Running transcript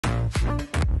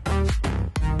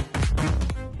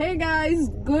Hey guys,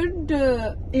 good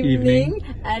evening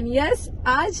and yes,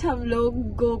 आज हम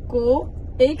लोगों को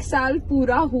 1 साल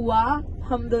पूरा हुआ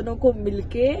हम दोनों को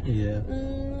मिलके।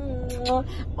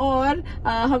 और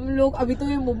हम लोग अभी तो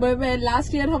ये मुंबई में,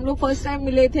 लास्ट ईयर हम लोग फर्स्ट टाइम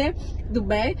मिले थे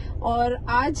दुबई, और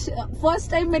आज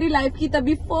फर्स्ट टाइम मेरी लाइफ की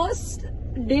तभी फर्स्ट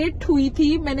डेट हुई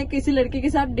थी। मैंने किसी लड़के के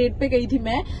साथ डेट पे गई थी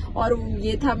मैं, और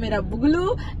ये था मेरा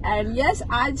बुगलू। एंड यस,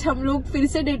 आज हम लोग फिर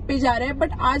से डेट पे जा रहे हैं।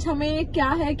 बट आज हमें क्या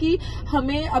है कि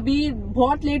हमें अभी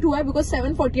बहुत लेट हुआ है बिकॉज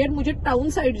 7:48 मुझे टाउन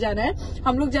साइड जाना है।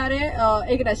 हम लोग जा रहे हैं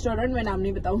एक रेस्टोरेंट, मैं नाम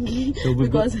नहीं बताऊंगी।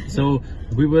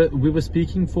 we were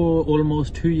speaking for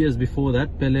almost 2 years before that.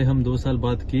 पहले हम 2 साल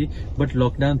बाद की, बट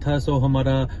लॉकडाउन था, सो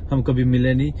हम कभी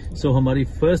मिले नहीं। सो हमारी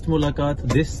फर्स्ट मुलाकात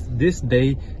this day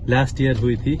last year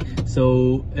हुई थी। सो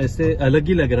ऐसे अलग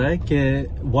ही लग रहा है कि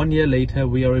 1 year later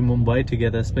we are in Mumbai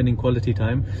together spending quality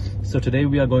time. So today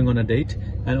we are going on a date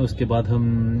and उसके बाद हम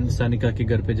सानिका के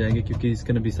घर पे जाएंगे क्योंकि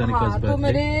इसके नबी सानिका's birthday। तो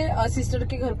मेरे सिस्टर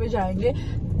के घर पे जाएंगे।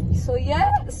 सो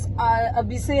यस,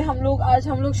 अभी से आज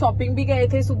हम लोग शॉपिंग भी गए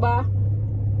थे सुबह।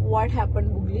 What happened,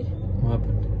 Bugli? What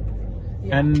happened?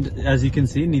 Yeah. And as you can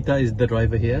see, Neeta is the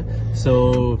driver here. So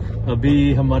अभी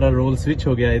हमारा रोल स्विच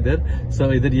हो गया इधर। So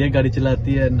इधर ये गाड़ी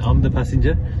चलाती है and I'm the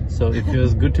passenger. So it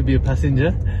feels good to be a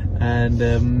passenger. And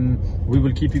we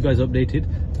will keep you guys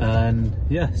updated. And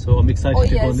yeah, so I'm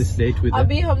excited to go on this date with her.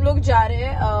 अभी हम लोग जा रहे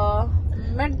हैं।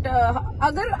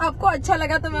 अगर आपको अच्छा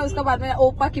लगा तो मैं उसका बाद में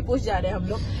ओपा की पूछ जा रहे हैं हम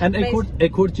लोग। And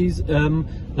एक और चीज,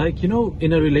 like you know,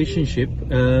 in a relationship,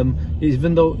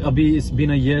 even though अभी it's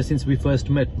been a year since we first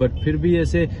met, but फिर भी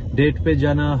ऐसे डेट पे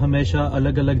जाना हमेशा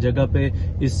अलग अलग जगह पे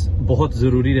इस बहुत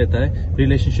जरूरी रहता है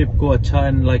रिलेशनशिप को अच्छा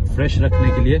एंड लाइक फ्रेश रखने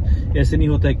के लिए। ऐसे नहीं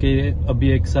होता है कि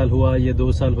अभी 1 साल हुआ या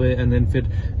 2 साल हुए एंड देन फिर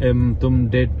तुम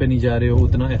डेट पे नहीं जा रहे हो,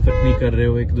 उतना एफर्ट नहीं कर रहे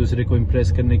हो एक दूसरे को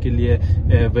इम्प्रेस करने के लिए,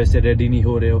 वैसे रेडी नहीं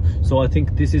हो रहे हो। सो I think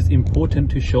this is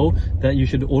important to show that you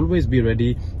should always be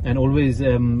ready and always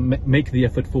make the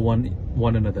effort for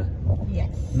one another.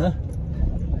 Yes. ना?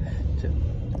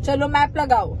 चलो मैप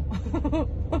लगाओ।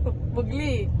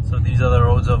 बुगली। So these are the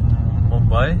roads of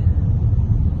Mumbai.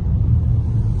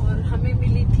 और हमें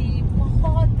मिली थी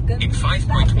बहुत गंदी। In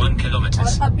 5.1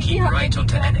 kilometers, keep right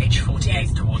onto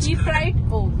NH48 towards Keep right.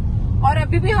 Oh. और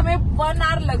अभी भी हमें 1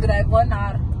 hour लग रहा है, 1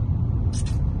 hour.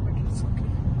 But it's okay.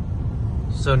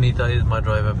 So Neeta is my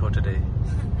driver for today.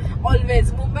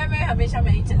 Always. Mumbai में हमेशा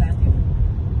मैं ही चलाती हूँ।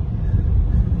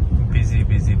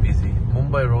 Busy.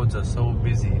 Mumbai roads are so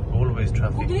busy. Always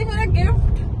traffic. बुगली, मेरा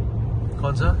गिफ्ट।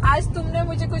 कौन सा? आज तुमने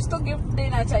मुझे कुछ तो गिफ्ट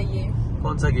देना चाहिए।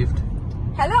 कौन सा गिफ्ट?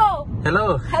 हेलो।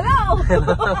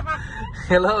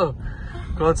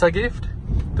 कौन सा गिफ्ट?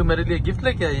 तू मेरे लिए गिफ्ट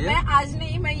लेके आई है? मैं आज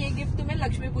नहीं, मैं ये गिफ्ट तुम्हें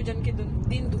लक्ष्मी पूजन के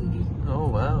दिन दूंगी। Oh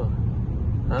wow.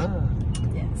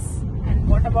 Yes. And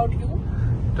what about you?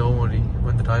 Don't worry,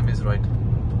 when the time is right.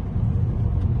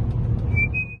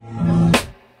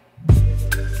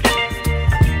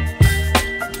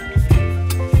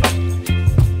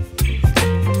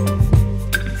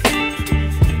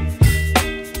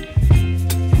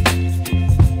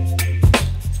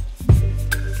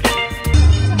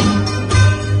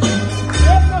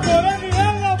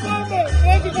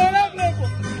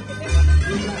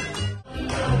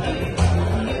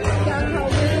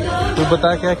 तू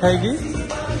बता क्या खाएगी?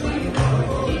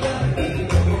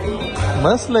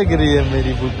 मस्त लग रही है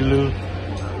मेरी बुगलू।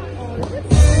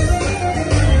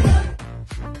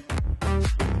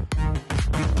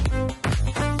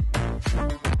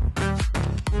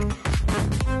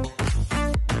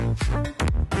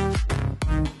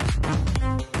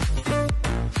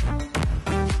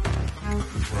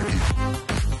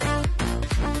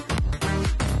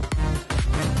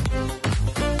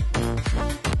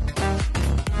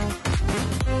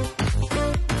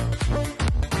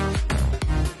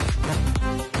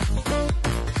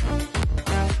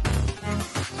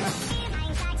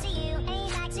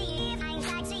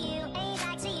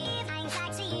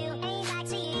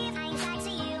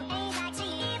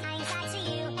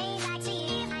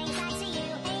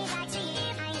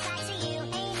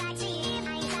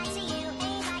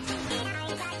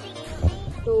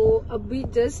 तो अभी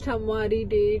जस्ट हमारी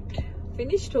डेट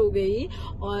फिनिश्ड हो गई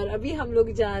और अभी हम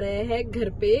लोग जा रहे हैं घर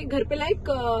पे लाइक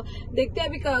देखते हैं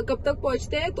अभी कब तक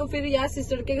पहुंचते हैं। तो फिर या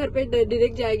सिस्टर के घर पे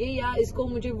डायरेक्ट जाएंगे या इसको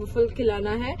मुझे वफल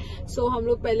खिलाना है। सो हम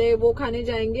लोग पहले वो खाने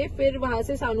जाएंगे, फिर वहां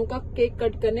से सानू का केक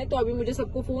कट करने। तो अभी मुझे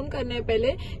सबको फोन करना है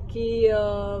पहले कि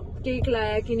केक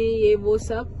लाया कि नहीं, ये वो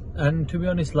सब। And to be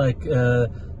honest, like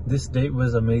this date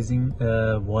was amazing.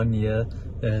 1 year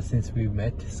since we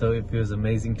met, so it was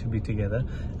amazing to be together.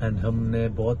 And हमने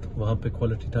बहुत वहाँ पे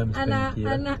quality time spend किया.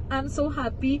 And I'm so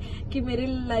happy कि मेरे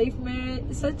लाइफ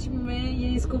में सच में ये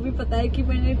इसको भी पता है कि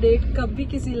मैंने डेट कभी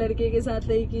किसी लड़के के साथ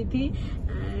नहीं की थी.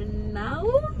 And now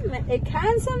मैं एक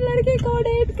हैंडसम लड़के को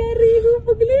डेट कर रही हूँ.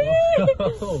 पुगली.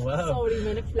 Sorry,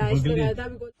 मैंने फ्लैश लगाया था.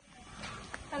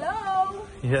 Hello.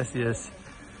 Yes.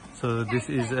 So this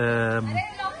is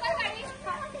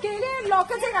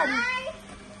locker से गाड़ी.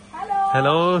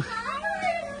 hello.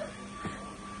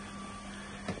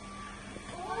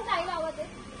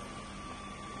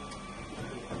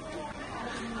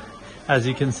 As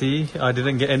you can see, I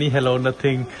didn't get any hello,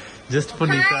 nothing. Just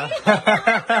Puneeta.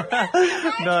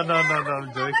 No,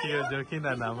 I'm joking. No,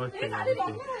 I'm okay.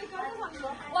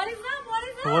 What is that?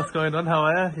 What's going on? How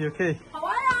are you? You okay?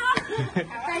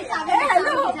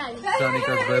 Hello.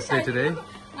 Sanika's birthday today.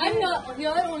 I'm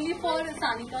here only for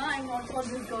Sanika. I'm not for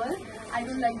this girl. I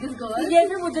don't like this girl. ये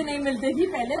भी मुझे नहीं मिलती थी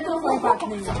पहले, तो कोई बात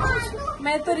नहीं है.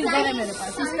 मैं तो रीजन है मेरे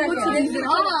पास.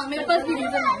 हाँ, मेरे पास भी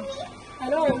रीजन है.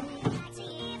 Hello.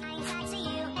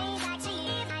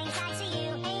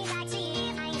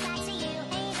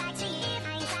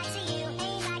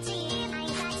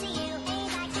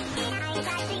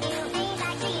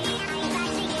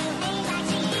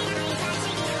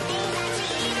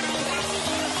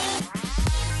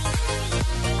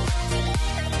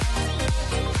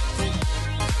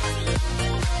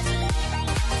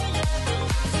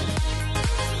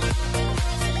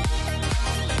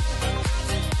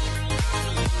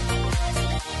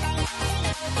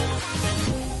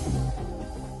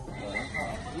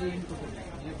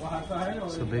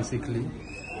 So basically,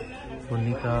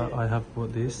 Puneeta, I have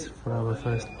bought this for our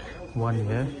first 1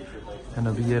 year. And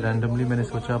अभी ये randomly मैंने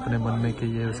सोचा अपने मन में कि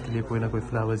ये उसके लिए कोई ना कोई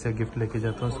फ्लावर्स या गिफ्ट लेके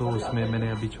जाता हूँ. सो उसमें मैंने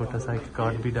अभी छोटा सा एक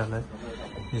कार्ड भी डाला है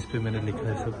जिस पे मैंने लिखा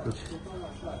है सब कुछ.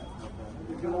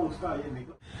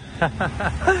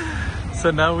 So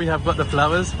now we have got the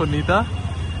flowers for Puneeta.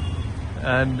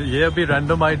 And ये अभी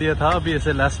random idea था, अभी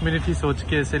ऐसे last minute ही सोच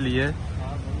के ऐसे लिए.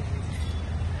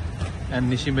 And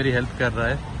निशी मेरी हेल्प कर रहा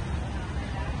है.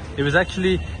 It was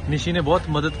actually निशी ने बहुत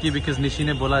मदद की because निशी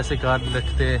ने बोला ऐसे कार्ड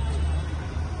रखते हैं.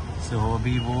 So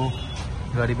अभी वो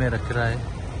गाड़ी में रख रहा है.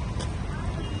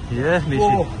 Yeah,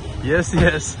 Nishi. Yes.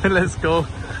 Let's go.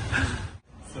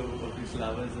 So अभी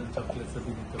flowers and chocolates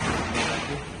अभी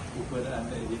ऊपर.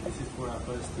 And this is for our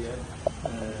first year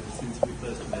since we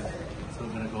first met. So I'm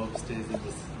gonna go upstairs and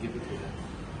just give it to her.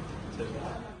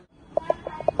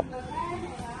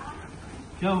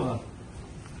 क्या हुआ?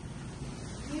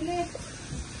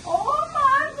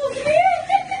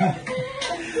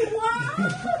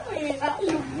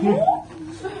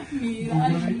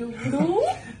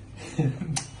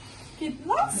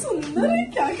 कितना सुंदर है.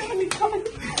 क्या लिखा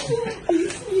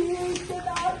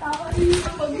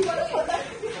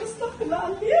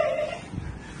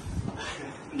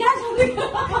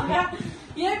है.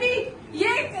 ये भी ये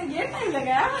टाइम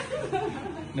लगाया.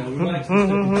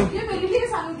 ये मेरे लिए,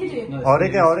 सानू के लिए. और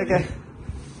क्या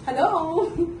हेलो.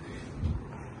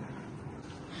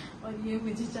 और ये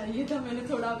मुझे चाहिए था, मैंने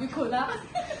थोड़ा अभी खोला.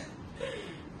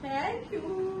 Thank you.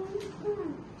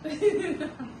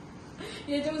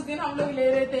 ये जो उस दिन हम लोग ले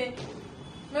रहे थे,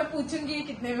 मैं पूछूंगी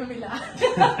कितने में मिला.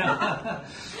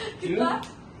 कितना?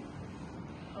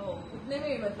 उतने में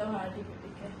ही, मतलब. हाँ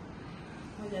ठीक है.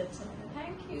 मुझे अच्छा लगा.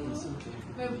 Thank you.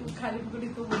 मैं खाली पुकड़ी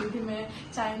तो बोली थी मैं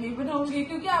चाय नहीं बनाऊंगी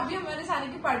क्योंकि अभी हमारे सारे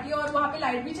की पार्टी है और वहाँ पे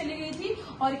लाइट भी चली गई थी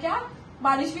और क्या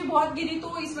बारिश भी बहुत गिरी,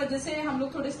 तो इस वजह से हम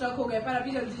लोग थोड़े स्टक हो गए. पर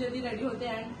अभी जल्दी रेडी होते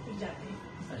हैं एंड फिर जाते हैं.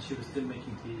 She was still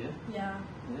making tea, yeah? Yeah.